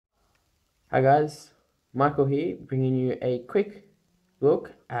Hi guys, Michael here, bringing you a quick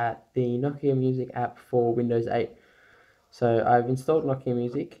look at the Nokia Music app for Windows 8. So I've installed Nokia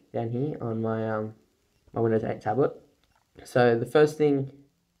Music down here on my Windows 8 tablet. So the first thing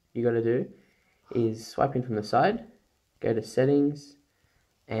you got to do is swipe in from the side, go to Settings,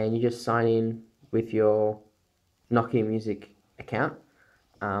 and you just sign in with your Nokia Music account.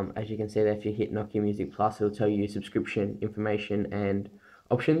 As you can see there, if you hit Nokia Music Plus, it'll tell you subscription information and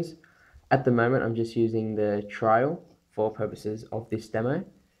options. At the moment, I'm just using the trial for purposes of this demo.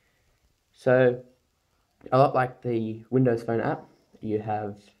 So, a lot like the Windows Phone app, you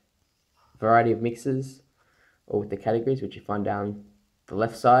have a variety of mixes, or with the categories, which you find down the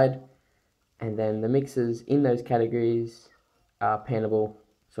left side, and then the mixes in those categories are pannable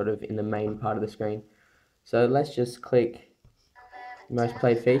sort of in the main part of the screen. So let's just click most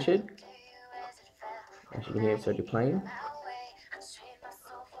played featured. As you can hear, it's already playing.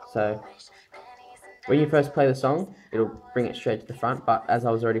 So when you first play the song, it'll bring it straight to the front, but as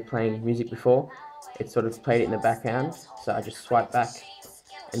I was already playing music before, it sort of played it in the background, so I just swipe back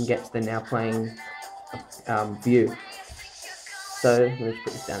and get to the now playing view. So let me just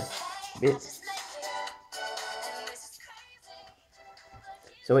put this down a bit.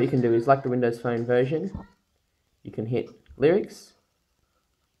 So what you can do is, like the Windows Phone version, you can hit lyrics,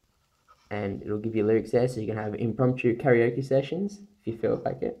 and it'll give you lyrics there, so you can have impromptu karaoke sessions if you feel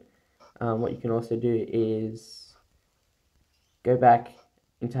like it. What you can also do is go back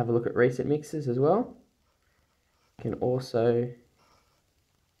and have a look at recent mixes as well. You can also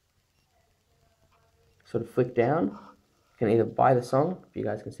sort of flick down. You can either buy the song, if you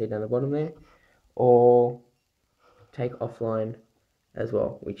guys can see down the bottom there, or take offline as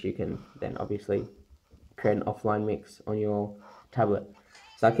well, which you can then obviously create an offline mix on your tablet.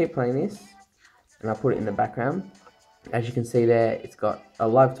 So I keep playing this and I put it in the background. As you can see there, it's got a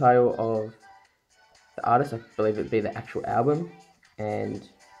live title of the artist. I believe it'd be the actual album, and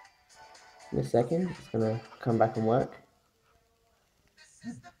in a second it's gonna come back and work.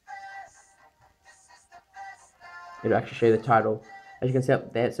 It'll actually show you the title. As you can see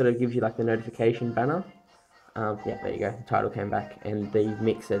up there, it sort of gives you like the notification banner. Yeah, there you go, the title came back and the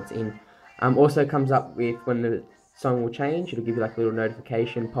mix that's in. Also comes up with when the song will change, it'll give you like a little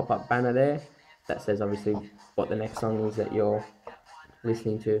notification pop-up banner there that says obviously what the next song is that you're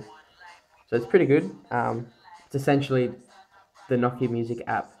listening to. So it's pretty good. It's essentially the Nokia Music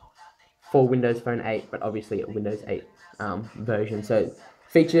app for Windows Phone 8, but obviously a Windows 8 version. So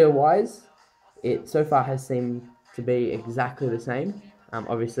feature-wise, it so far has seemed to be exactly the same.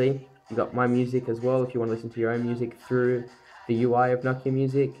 Obviously, you've got My Music as well if you want to listen to your own music through the UI of Nokia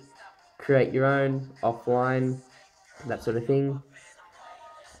Music. Create your own offline, that sort of thing.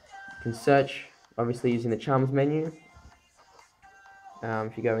 You can search, obviously, using the Charms menu.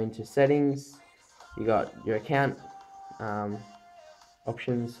 If you go into settings, you got your account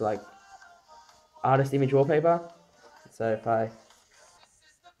options like artist image wallpaper. So if I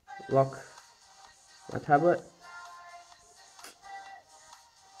lock my tablet,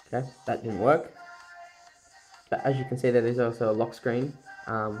 okay, that didn't work. But as you can see, there's also a lock screen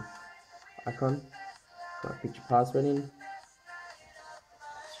icon. Got a picture password in. Let's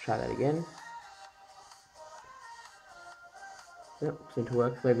try that again. Yep, seemed to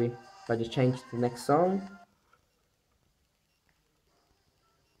work. Maybe if I just change to the next song.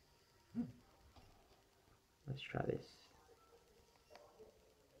 Let's try this.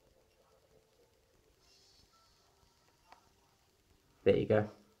 There you go.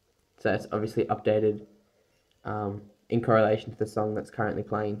 So it's obviously updated in correlation to the song that's currently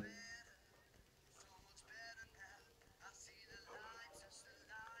playing.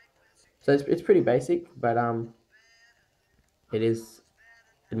 So it's pretty basic, but it is,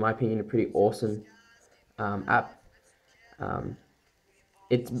 in my opinion, a pretty awesome app.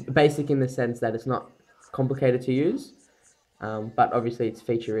 It's basic in the sense that it's not complicated to use, but obviously it's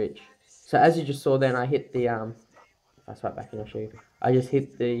feature rich. So as you just saw then, I hit the, if I swipe back and I'll show you, I just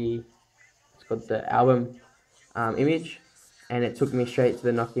hit the, it's called the album image, and it took me straight to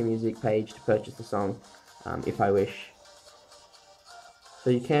the Nokia Music page to purchase the song, if I wish.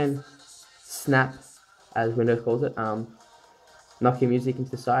 So you can snap, as Windows calls it, Nokia Music into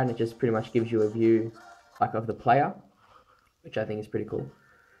the side, and it just pretty much gives you a view like of the player, which I think is pretty cool.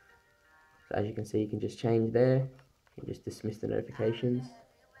 So as you can see, you can just change there, you can just dismiss the notifications,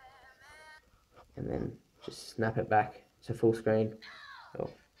 and then just snap it back to full screen. Oh,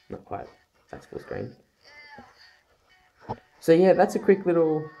 not quite, that's full screen. So yeah, that's a quick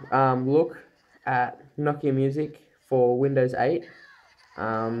little look at Nokia Music for Windows 8.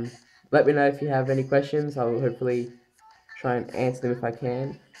 Let me know if you have any questions. I'll hopefully try and answer them if I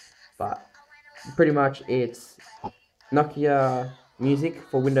can. But pretty much it's Nokia Music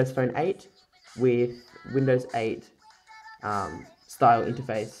for Windows Phone 8 with Windows 8 style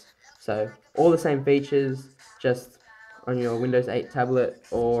interface. So all the same features, just on your Windows 8 tablet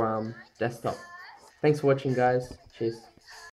or desktop. Thanks for watching, guys. Cheers.